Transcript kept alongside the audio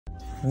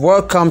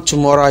Welcome to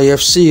Mora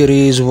IFC. It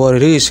is what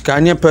it is.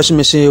 Ghanaian person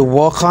may say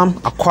welcome.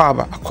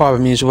 Akwaba. Akwaba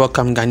means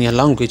welcome Ghanaian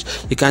language.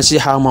 You can see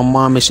how my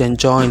mom is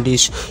enjoying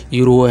this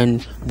IRO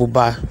and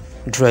BUBA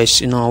dress.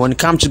 You know, when it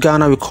comes to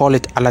Ghana, we call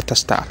it alata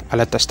style.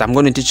 Alata style. I'm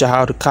going to teach you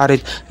how to cut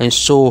it and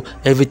sew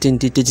everything.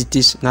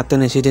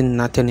 Nothing is hidden,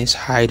 nothing is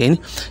hiding.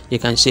 You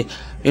can see,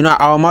 you know,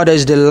 our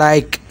mothers, they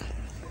like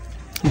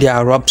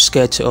their robe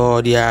skirt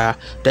or the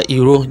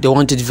IRO, they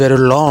want it very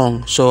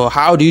long. So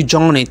how do you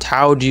join it?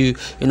 How do you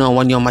know,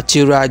 when your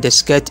material, the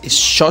skirt is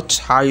short,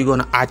 how are you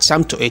gonna add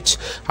some to it?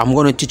 I'm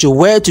gonna teach you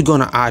where to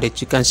gonna add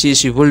it. You can see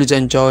she really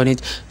enjoying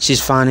it. She's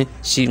funny.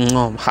 She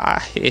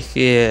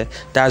yeah,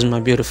 that's my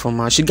beautiful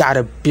mom. She got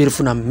a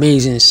beautiful,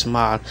 amazing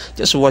smile.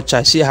 Just watch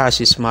her, see how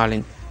she's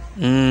smiling.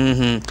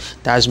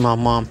 That's my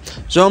mom.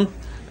 So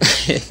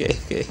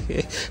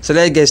so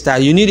let's get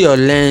started. You need your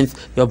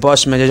length, your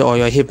bust measure or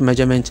your hip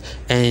measurement,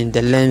 and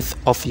the length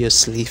of your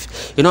sleeve.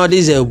 You know,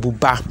 this is a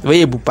buba.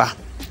 Where a buba,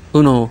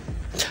 you know,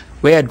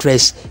 where a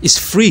dress is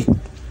free.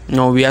 You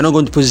know, we are not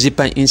going to put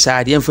zipper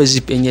inside. You for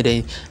zip in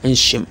there and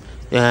shim.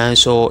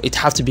 So it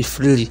have to be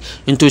freely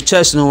into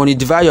chest. You know, when you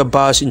divide your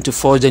bust into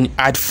 4, then you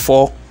add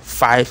 4,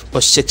 5,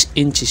 or 6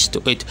 inches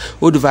to it.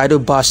 We divide the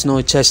bust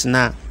no chest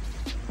now.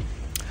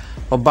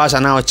 Or bars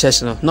are now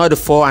chest, not the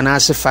 4 and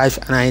answer 5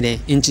 and 9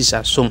 inches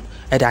or some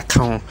at that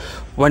count.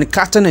 When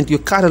cutting it, you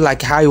cut it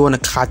like how you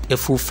want to cut a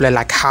full flare,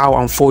 like how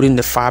I'm folding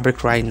the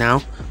fabric right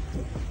now.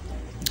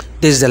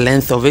 This is the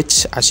length of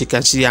it. As you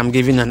can see, I'm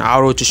giving an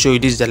arrow to show you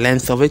this is the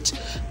length of it,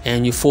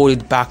 and you fold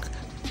it back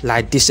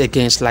like this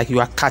against, like you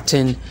are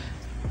cutting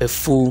a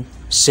full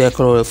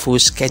circle or a full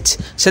skirt.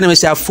 So let me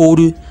say I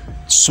fold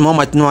small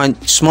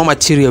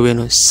material, you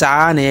know,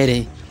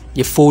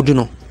 you fold, you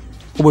know.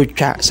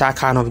 That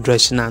kind of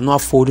dress now,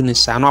 not folding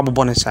inside, not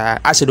bonus.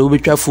 I said, we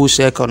try full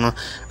circle, no,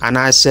 and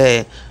I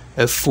say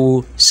a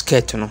full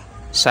skirt, no,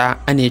 so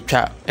I need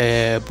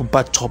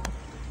buba top.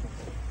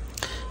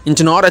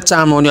 Into another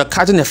time, when you're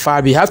cutting the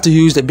fabric, you have to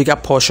use the bigger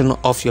portion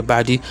of your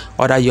body,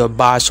 either your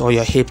bust or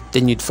your hip,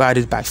 then you divide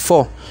it by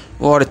 4.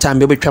 All the time,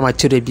 baby, try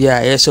material be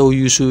I say we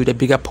use the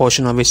bigger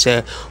portion of it,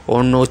 say,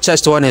 or no,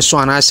 just one and so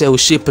on. I say we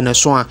shape and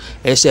so on.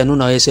 I say no,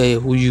 I say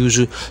who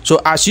use. So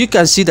as you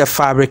can see the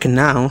fabric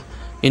now.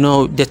 You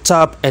know, the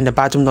top and the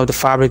bottom of the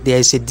fabric, there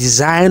is a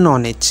design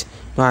on it.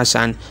 You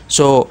understand?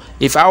 So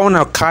if I want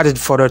to cut it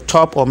for the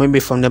top or maybe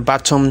from the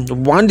bottom,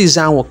 one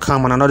design will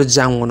come and another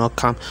design will not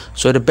come.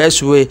 So the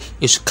best way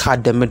is to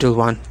cut the middle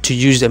one, to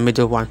use the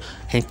middle one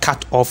and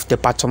cut off the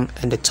bottom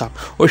and the top.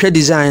 What's the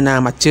design now,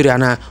 material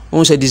now?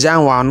 Once a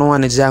design one, no one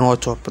design or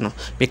top, no.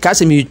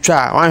 Because if you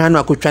try, one hand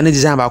I could try to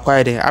design about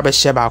quiet, I bet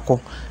share back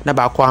na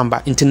back one,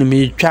 but until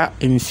me try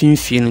in fin,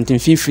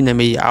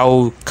 me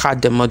I'll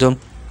cut the model.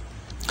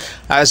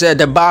 I said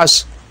the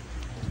bust,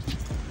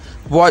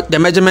 what the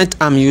measurement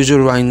I'm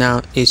using right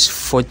now is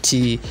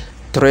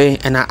 43,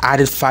 and I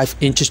added 5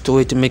 inches to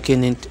it,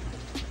 making it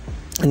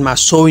and my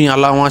sewing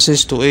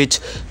allowances to it.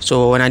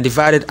 So when I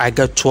divide it, I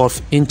got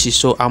 12 inches.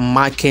 So I'm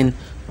marking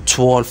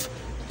 12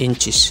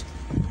 inches.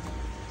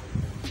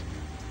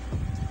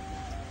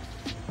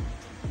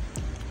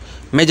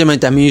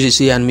 Measurement I'm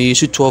using here, and me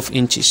use 12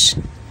 inches,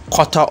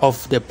 quarter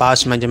of the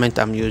bust measurement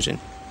I'm using.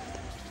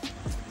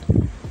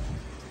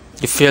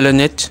 You feeling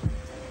it?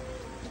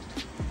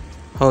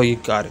 Oh, you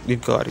got it.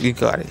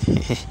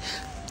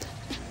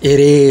 It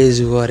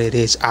is what it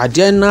is. I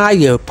deny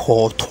your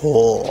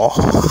portal.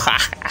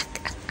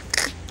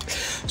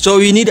 So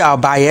you need our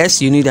bias.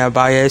 You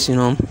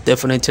know,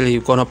 definitely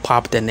you're gonna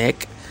pop the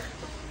neck.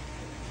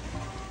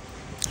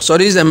 So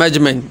this is the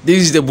measurement.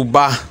 This is the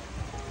buba.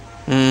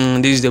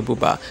 This is the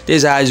buba.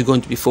 This is how it's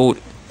going to be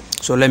folded.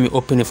 So let me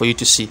open it for you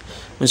to see.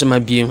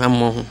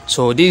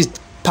 So this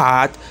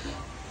part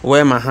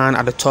where my hand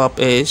at the top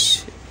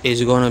is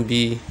gonna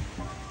be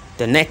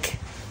the neck.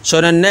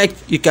 So the neck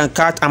you can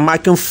cut. I'm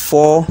marking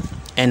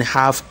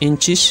 4.5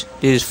 inches.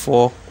 This is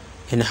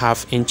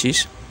 4.5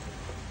 inches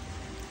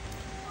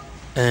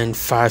and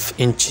 5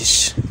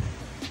 inches.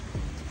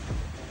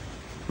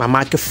 My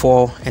marking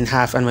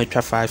 4.5 and my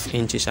 5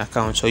 inches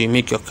account. So you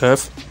make your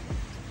curve.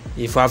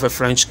 If you have a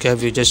French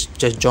curve, you just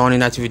join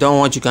that. If you don't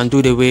want, you can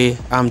do the way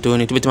I'm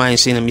doing it with my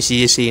saying,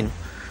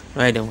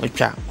 right then,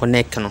 what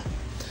neck, no.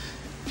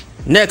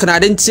 Neck, and I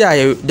didn't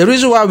say the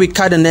reason why we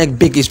cut the neck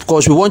big is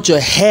because we want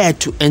your hair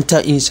to enter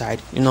inside.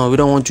 You know, we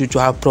don't want you to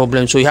have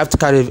problems, so you have to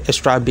cut it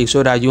extra big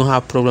so that you don't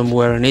have problem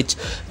wearing it,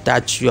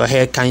 that your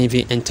hair can't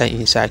even enter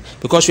inside,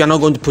 because we are not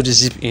going to put the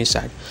zip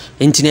inside.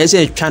 In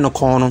Tunisia, trying to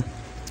corner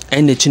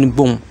and the chin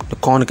boom, the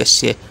corner can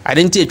say. I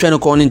didn't say trying to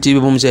corner into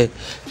boom say,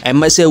 I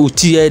must say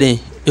uti a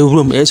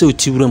room, yes,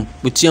 uti room,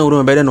 uti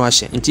room better than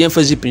wash it. In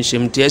for zipping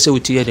shim, yes,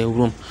 uti a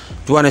room.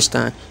 Do you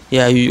understand?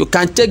 Yeah, you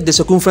can take the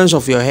circumference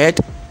of your head.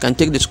 Can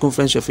take the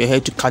circumference of your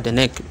head to cut the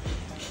neck.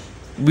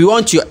 We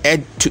want your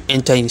head to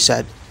enter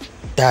inside.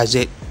 That's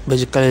it.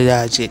 Basically,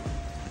 that's it.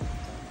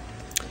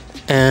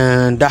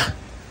 And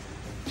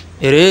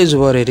it is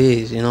what it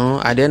is, you know.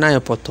 I didn't know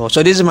your portal.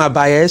 So this is my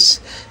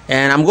bias,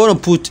 and I'm going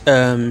to put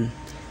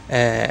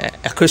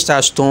a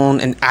crystal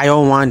stone and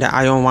iron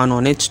one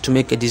on it to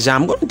make a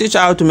design. I'm going to teach you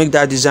how to make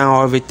that design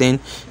or everything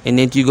in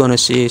it. You're going to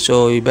see,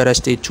 so you better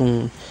stay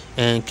tuned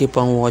and keep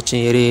on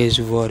watching. It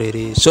is what it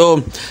is.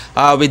 So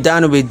we're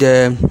done with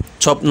the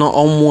top. Not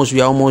almost,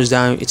 we are almost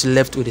done. It's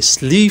left with the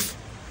sleeve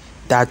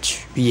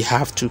that we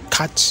have to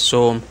cut.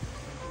 So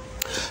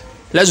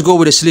let's go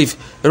with the sleeve.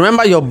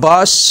 Remember your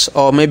bust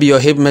or maybe your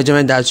hip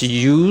measurement that you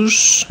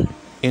use.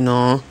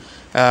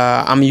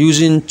 I'm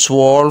using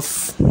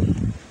 12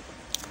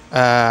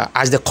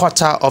 as the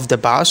quarter of the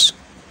bust.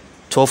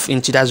 12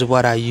 inches, that's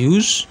what I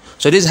use.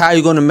 So this is how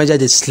you're going to measure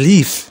the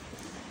sleeve.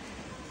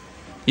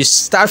 You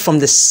start from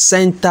the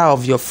center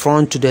of your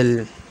front to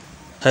the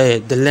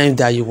length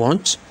that you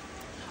want,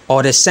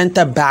 or the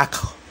center back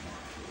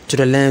to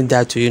the length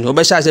that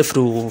but I say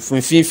through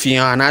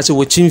and I say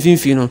watching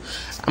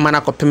I'm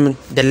gonna copy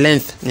the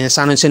length in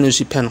San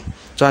pen.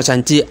 So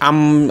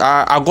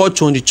I got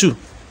 22.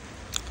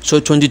 So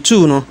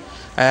 22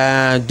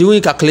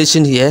 doing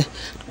calculation here,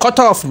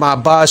 quarter of my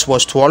bars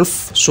was 12,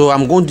 so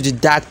I'm going to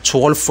deduct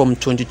 12 from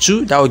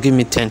 22. That will give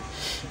me 10.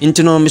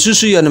 Into no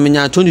misusu ya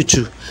no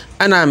 22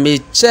 and I may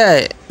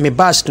say me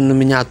bars to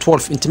no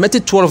 12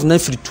 intimated 12 na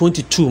for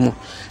 22 mo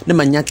na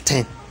manya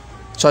 10.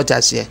 So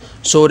that's here.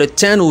 So the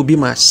 10 will be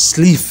my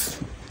sleeve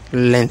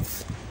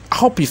length. I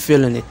hope you're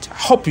feeling it. I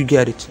hope you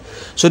get it.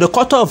 So the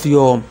quarter of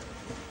your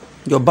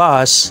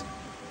bars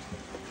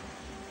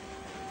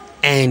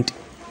and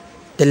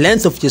the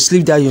length of your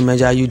sleeve that you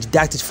measure, you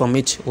deduct it from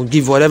it, will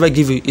give whatever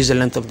give you is the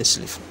length of the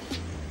sleeve.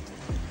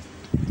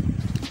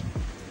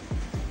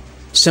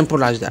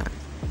 Simple as that.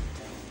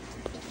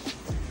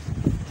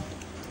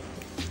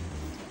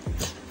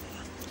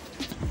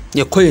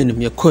 You're queen,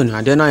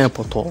 I don't know your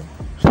portal.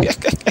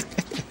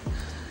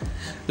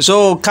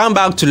 So come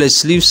back to the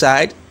sleeve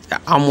side, the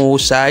armhole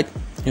side.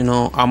 You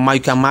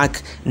can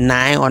mark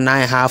 9 or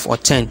 9.5 or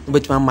 10.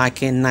 But I'm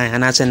marking 9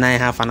 and I say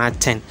 9.5 and I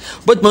 10.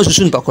 But most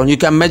soon you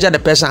can measure the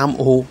person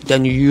armhole,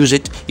 then you use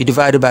it, you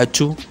divide it by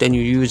 2, then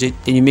you use it,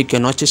 then you make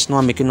your notches,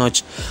 no make a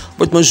notch.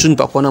 But most soon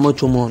I'm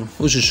 2 more.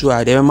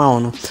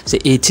 Say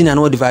 18 and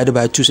what divided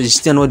by 2, so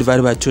 16 and what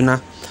divided by 2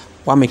 now.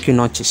 What make your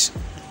notches?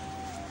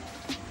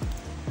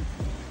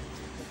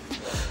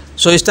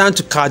 So it's time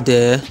to cut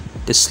the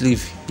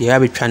sleeve. You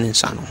have it training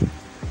channel.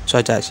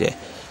 So that's here.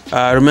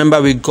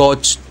 Remember we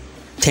got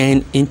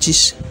 10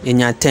 inches in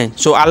your 10.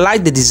 So I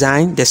like the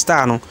design, the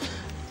style.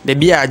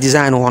 Maybe I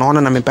design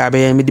one me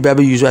the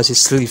baby use as a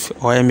sleeve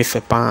or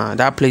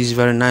that place is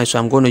very nice. So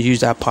I'm going to use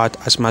that part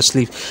as my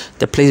sleeve.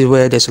 The place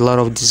where there's a lot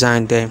of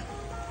design there.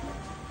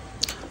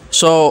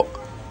 So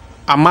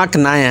I mark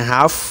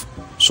 9.5.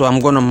 So I'm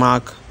going to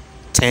mark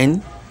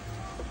 10.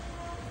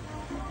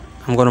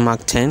 I'm going to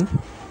mark 10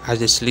 as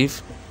the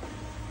sleeve.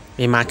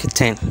 We mark it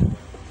 10.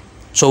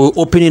 So we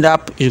open it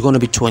up. It's going to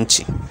be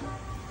 20.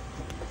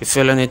 You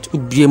feeling it?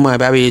 Be my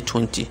baby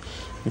 20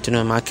 into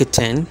the market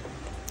 10,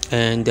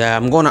 and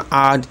I'm gonna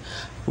add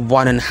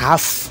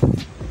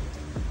 1.5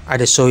 at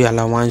the sewing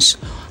allowance.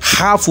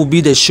 Half will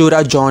be the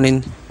shoulder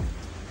joining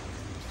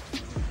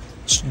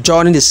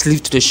the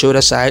sleeve to the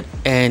shoulder side,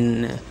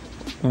 and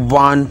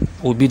 1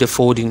 will be the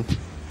folding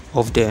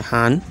of the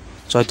hand.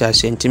 So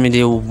that's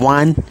intimidate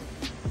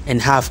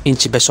 1.5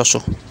 inch best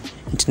also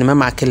into the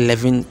market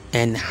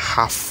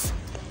 11.5.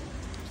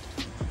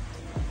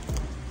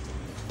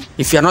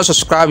 If you're not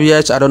subscribed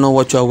yet, I don't know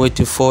what you're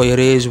waiting for. It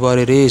is what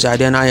it is. I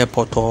don't know your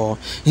portal.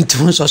 You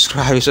don't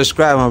subscribe.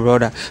 Subscribe, my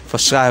brother.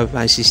 Subscribe,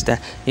 my sister.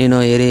 It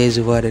is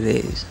what it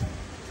is.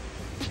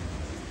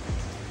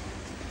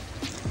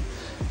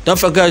 Don't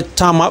forget to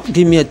thumb up.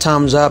 Give me a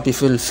thumbs up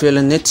if you're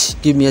feeling it.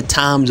 Give me a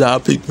thumbs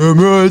up. Give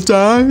me a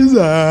thumbs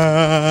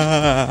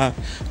up.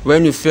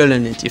 When you're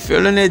feeling it. You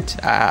feeling it?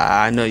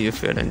 I know you're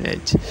feeling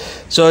it.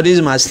 So this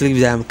is my sleeve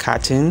that I'm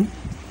cutting.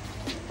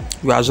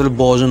 You are still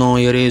buzzing on.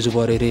 It is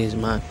what it is,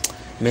 man.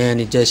 Man,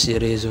 it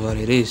is what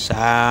it is.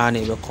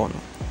 Never corner.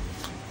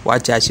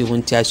 What I see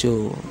won't tell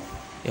you.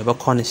 Never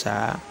corner,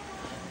 sir.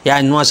 Yeah,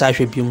 I know I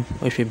should be.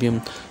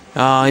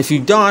 If you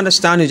don't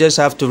understand, you just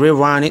have to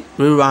rerun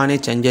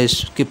it, and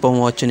just keep on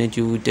watching it.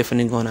 You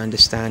definitely gonna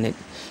understand it.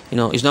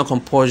 It's not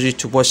compulsory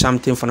to watch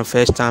something for the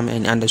first time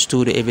and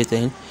understood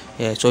everything.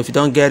 Yeah. So if you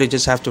don't get it,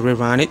 just have to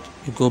rerun it.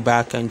 You go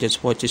back and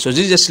just watch it. So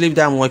this is the sleeve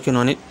that I'm working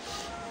on it.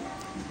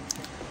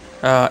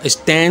 It's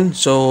 10,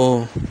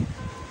 so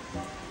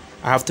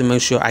I have to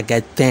make sure I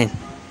get 10.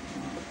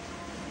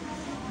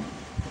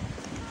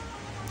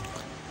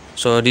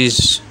 So this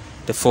is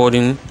the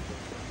folding.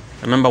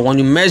 Remember, when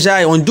you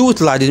measure, when you do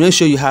it like this, make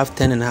sure you have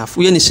 10.5.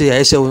 We only say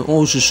I say when you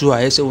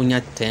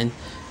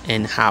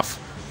 10.5.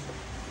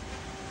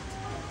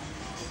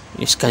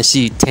 You can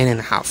see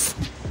 10.5.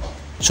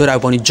 So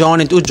that when you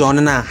join it,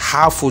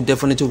 half will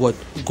definitely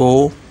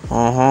go.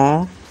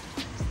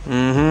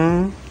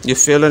 You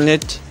feeling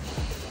it?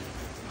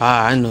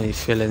 I know you're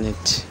feeling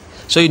it.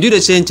 So you do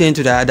the same thing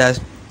to the other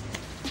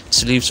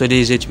sleeve. So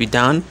this is it. We're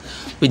done.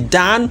 We're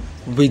done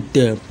with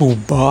the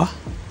buba.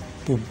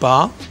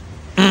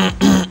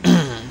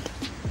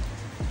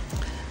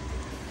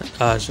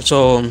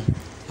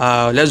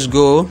 Let's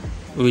go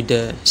with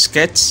the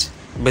skirt,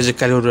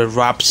 basically with the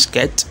wrap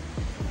skirt.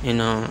 You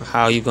know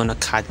how you're gonna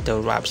cut the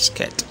wrap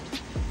skirt.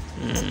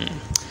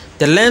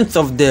 The length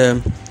of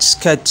the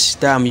skirt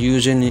that I'm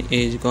using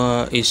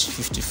is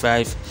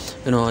 55.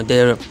 You know,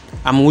 there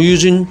I'm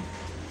using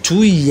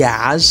 2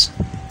 yards,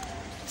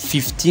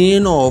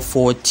 15 or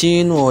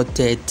 14 or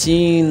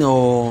 13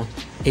 or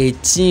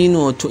 18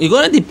 or 2. It's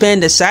gonna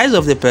depend the size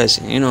of the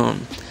person, you know.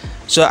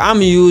 So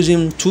I'm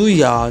using 2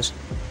 yards,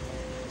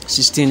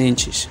 16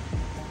 inches.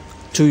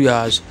 2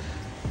 yards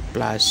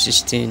plus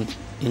 16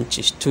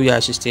 inches. 2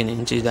 yards 16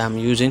 inches that I'm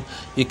using.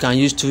 You can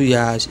use 2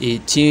 yards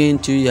 18,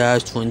 2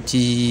 yards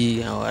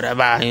 20, or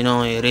whatever, you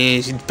know. It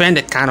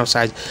depends the kind of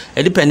size.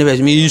 It depends. I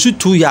mean, you use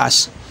 2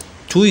 yards,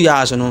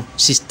 you know,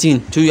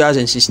 16, 2 yards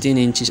and 16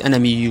 inches, and I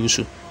mean use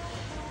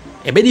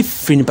a very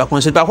thin per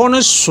concept. But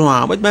one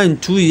swan, but man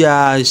 2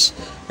 yards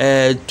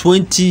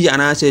 20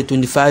 and I say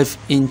 25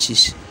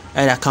 inches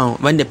at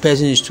account when the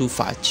person is too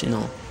fat, you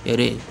know. It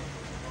is.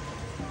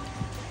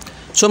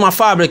 So my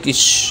fabric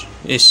is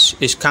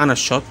kind of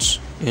short,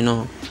 you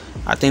know.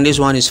 I think this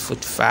one is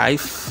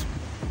 45.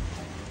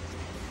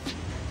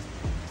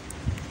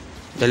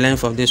 The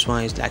length of this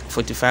one is like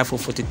 45 or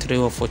 43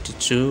 or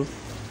 42.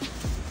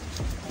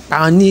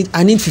 I need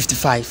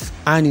 55.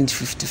 I need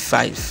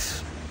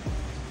 55.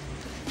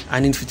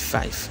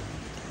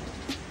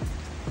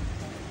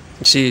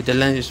 See, the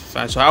length is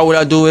 5. So how will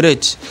I do with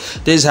it?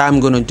 This is how I'm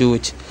gonna do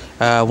it.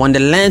 When the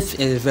length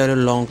is very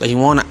long and you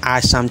want to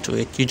add some to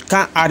it, you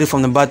can't add it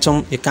from the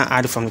bottom, you can't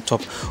add it from the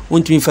top.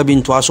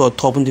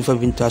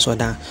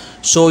 Down.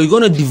 So you're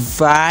gonna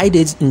divide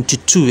it into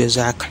 2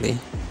 exactly.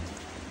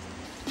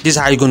 This is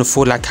how you're gonna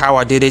fold, like how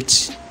I did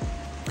it.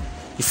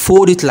 You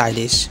fold it like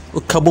this.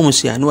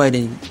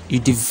 You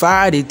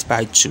divide it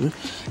by 2,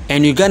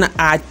 and you're gonna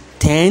add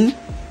 10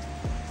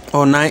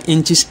 or 9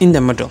 inches in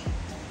the middle.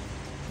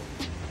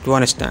 Do you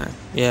understand?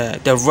 Yeah,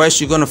 the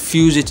rest you're gonna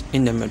fuse it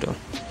in the middle.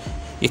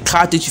 You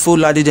cut it, you fold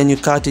like it, then you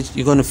cut it,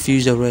 you're gonna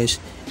fuse the rest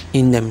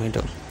in the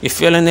middle. You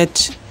feeling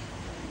it?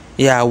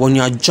 Yeah, when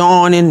you're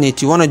joining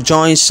it, you want to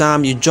join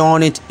some, you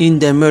join it in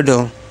the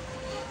middle,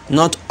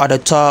 not at the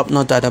top,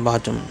 not at the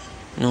bottom.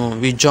 No,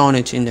 we join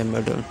it in the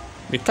middle.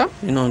 Become,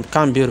 you know,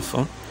 become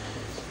beautiful.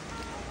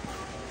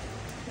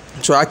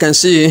 So I can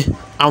see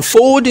I'm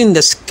folding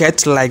the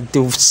skirt like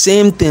the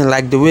same thing,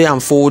 like the way I'm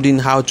folding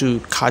how to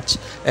cut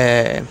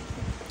a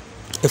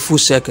full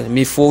circle.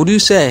 Me fold you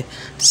say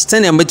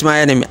stand and with my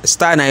enemy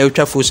start na you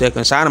full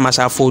circle. So I must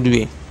have fold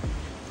way.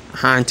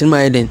 Until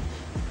my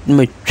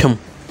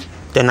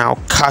then I'll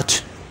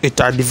cut it.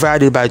 I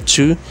divide it by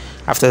 2.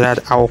 After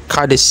that, I'll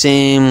cut the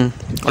same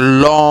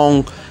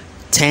long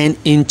 10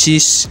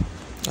 inches,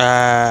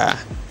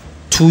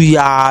 2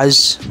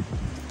 yards,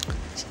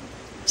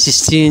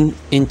 16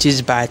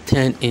 inches by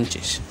 10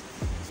 inches.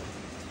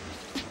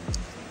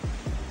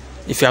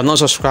 If you have not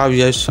subscribed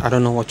yet, I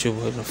don't know what you're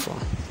waiting for.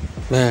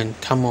 Man,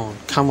 come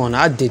on,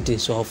 I did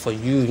this all for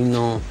you, you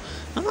know.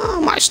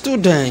 My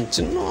student,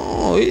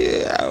 no,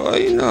 yeah,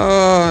 you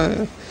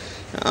know,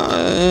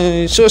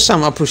 show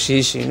some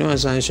appreciation, you know,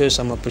 as I show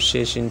some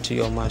appreciation to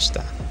your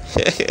master. So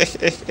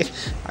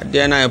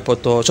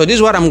this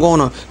is what I'm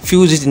gonna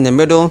fuse it in the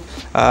middle.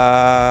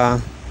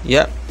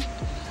 Yeah,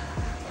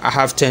 I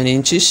have 10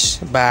 inches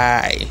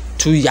by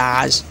 2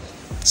 yards,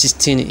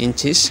 16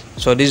 inches.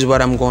 So this is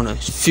what I'm gonna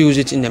fuse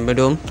it in the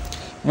middle.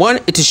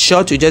 When it is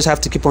short, you just have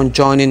to keep on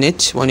joining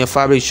it. When your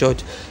fabric is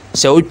short,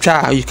 so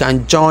you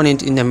can join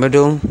it in the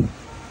middle.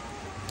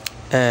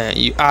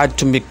 You add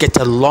to get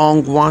a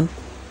long one,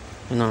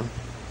 you know.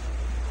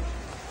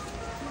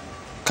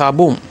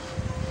 Kaboom.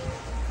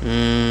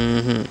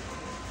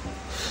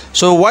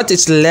 So what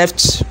is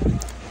left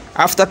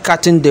after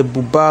cutting the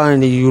buba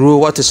and the euro?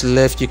 What is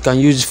left you can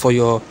use for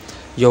your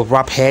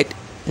wrap head.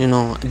 You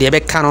know, the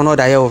back can know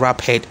that your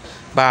wrap head,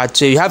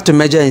 but you have to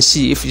measure and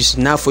see if it's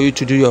enough for you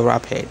to do your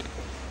wrap head.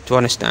 To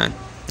understand?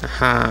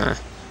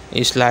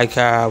 It's like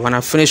when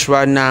I finish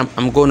right now,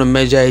 I'm going to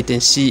measure it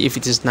and see if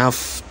it is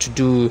enough to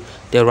do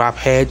the wrap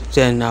head.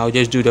 Then I'll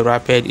just do the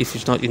wrap head. If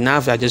it's not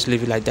enough, I just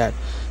leave it like that.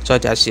 So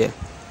that's it.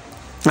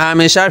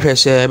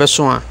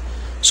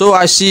 So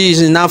I see it's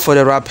enough for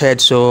the wrap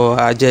head. So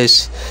I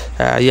just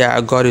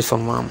I got it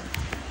from mom.